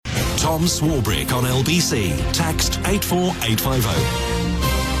Tom Swarbrick on LBC. Text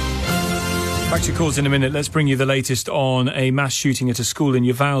 84850. Back to your calls in a minute. Let's bring you the latest on a mass shooting at a school in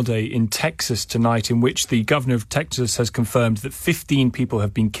Uvalde in Texas tonight, in which the governor of Texas has confirmed that 15 people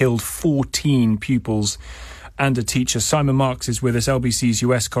have been killed, 14 pupils and a teacher. Simon Marks is with us, LBC's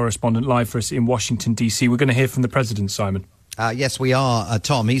US correspondent, live for us in Washington, D.C. We're going to hear from the president, Simon. Yes, we are,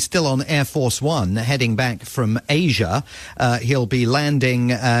 Tom. He's still on Air Force One, heading back from Asia. He'll be landing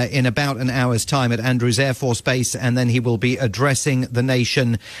in about an hour's time at Andrews Air Force Base, and then he will be addressing the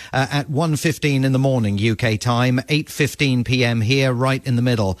nation at 1:15 in the morning UK time, 8:15 p.m. here, right in the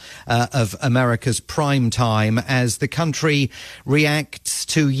middle of America's prime time, as the country reacts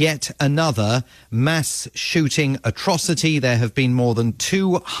to yet another mass shooting atrocity. There have been more than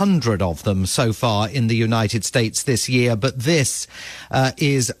 200 of them so far in the United States this year, but this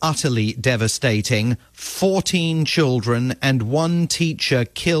is utterly devastating. 14 children and 1 teacher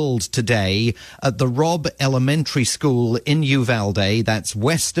killed today at the Robb Elementary School in Uvalde. That's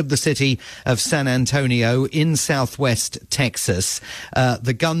west of the city of San Antonio in southwest Texas.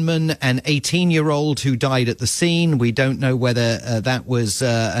 The gunman, an 18-year-old who died at the scene. We don't know whether that was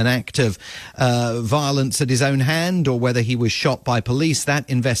an act of violence at his own hand or whether he was shot by police. That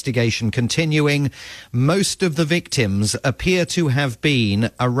investigation continuing. Most of the victims appear to have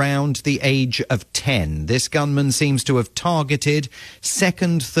been around the age of 10. This gunman seems to have targeted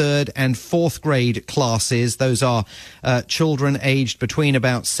 2nd, 3rd and 4th grade classes. Those are children aged between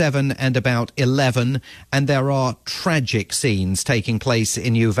about 7 and about 11. And there are tragic scenes taking place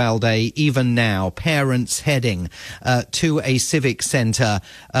in Uvalde even now. Parents heading to a civic centre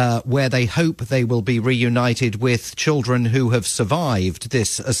where they hope they will be reunited with children who have survived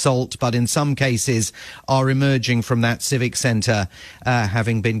this assault, but in some cases are emerging from that civic centre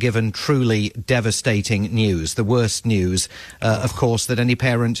having been given truly devastating news, the worst news, of course, that any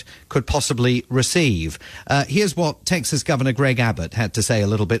parent could possibly receive. Here's what Texas Governor Greg Abbott had to say a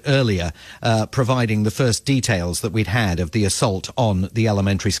little bit earlier, providing the first details that we'd had of the assault on the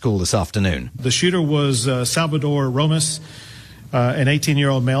elementary school this afternoon. The shooter was Salvador Romas, an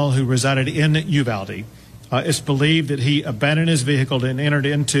 18-year-old male who resided in Uvalde. It's believed that he abandoned his vehicle and entered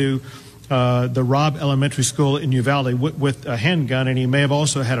into the Robb Elementary School in Uvalde with a handgun, and he may have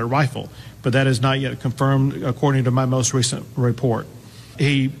also had a rifle, but that is not yet confirmed according to my most recent report.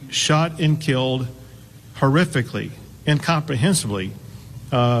 He shot and killed horrifically, incomprehensibly,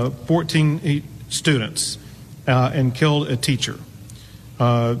 14 students and killed a teacher.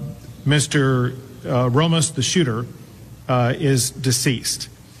 Mr. Romas, the shooter, is deceased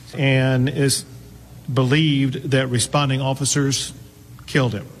and is believed that responding officers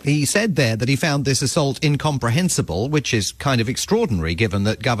killed him. He said there that he found this assault incomprehensible, which is kind of extraordinary given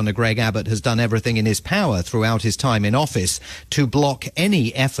that Governor Greg Abbott has done everything in his power throughout his time in office to block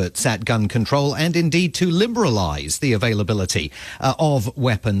any efforts at gun control and indeed to liberalize the availability of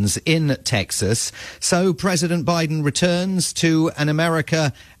weapons in Texas. So President Biden returns to an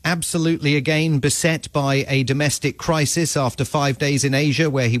America absolutely again beset by a domestic crisis after 5 days in Asia,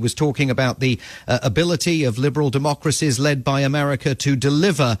 where he was talking about the ability of liberal democracies led by America to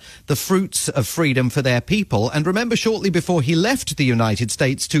deliver the fruits of freedom for their people. And remember, shortly before he left the United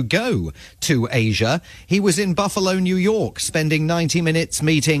States to go to Asia, he was in Buffalo, New York, spending 90 minutes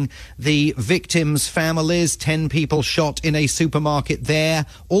meeting the victims' families. 10 people shot in a supermarket there,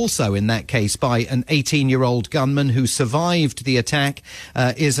 also in that case by an 18-year-old gunman who survived the attack,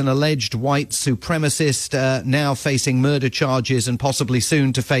 is an alleged white supremacist, now facing murder charges and possibly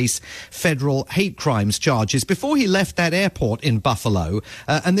soon to face federal hate crimes charges. Before he left that airport in Buffalo,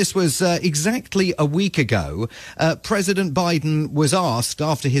 and this was exactly a week ago, President Biden was asked,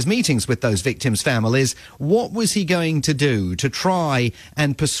 after his meetings with those victims' families, what was he going to do to try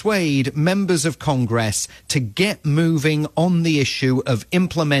and persuade members of Congress to get moving on the issue of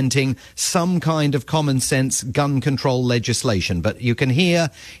implementing some kind of common sense gun control legislation. But you can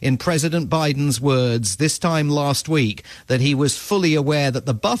hear in President Biden's words this time last week that he was fully aware that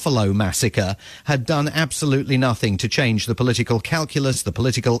the Buffalo massacre had done absolutely nothing to change the political calculus, the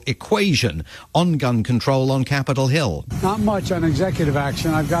political equation on gun control on Capitol Hill. Not much on executive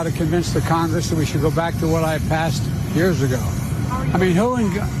action. I've got to convince the Congress that we should go back to what I passed years ago. I mean,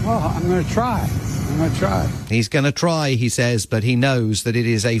 I'm going to try. He's going to try, he says, but he knows that it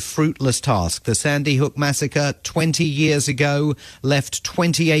is a fruitless task. The Sandy Hook massacre 20 years ago left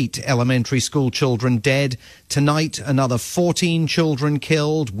 28 elementary school children dead. Tonight, another 14 children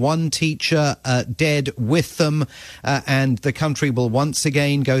killed, 1 teacher dead with them. And the country will once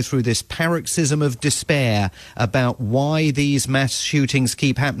again go through this paroxysm of despair about why these mass shootings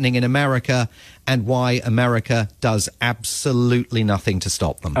keep happening in America and why America does absolutely nothing to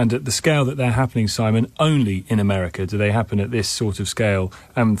stop them. And at the scale that they're happening, Simon, only in America do they happen at this sort of scale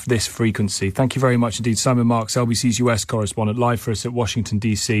and this frequency. Thank you very much indeed. Simon Marks, LBC's US correspondent, live for us at Washington,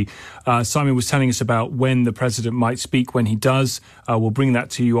 D.C. Simon was telling us about when the president might speak when he does. We'll bring that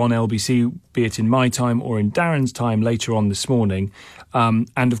to you on LBC, be it in my time or in Darren's time later on this morning.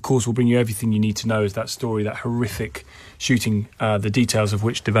 And, of course, we'll bring you everything you need to know as that story, that horrific shooting, the details of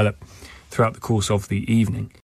which develop throughout the course of the evening.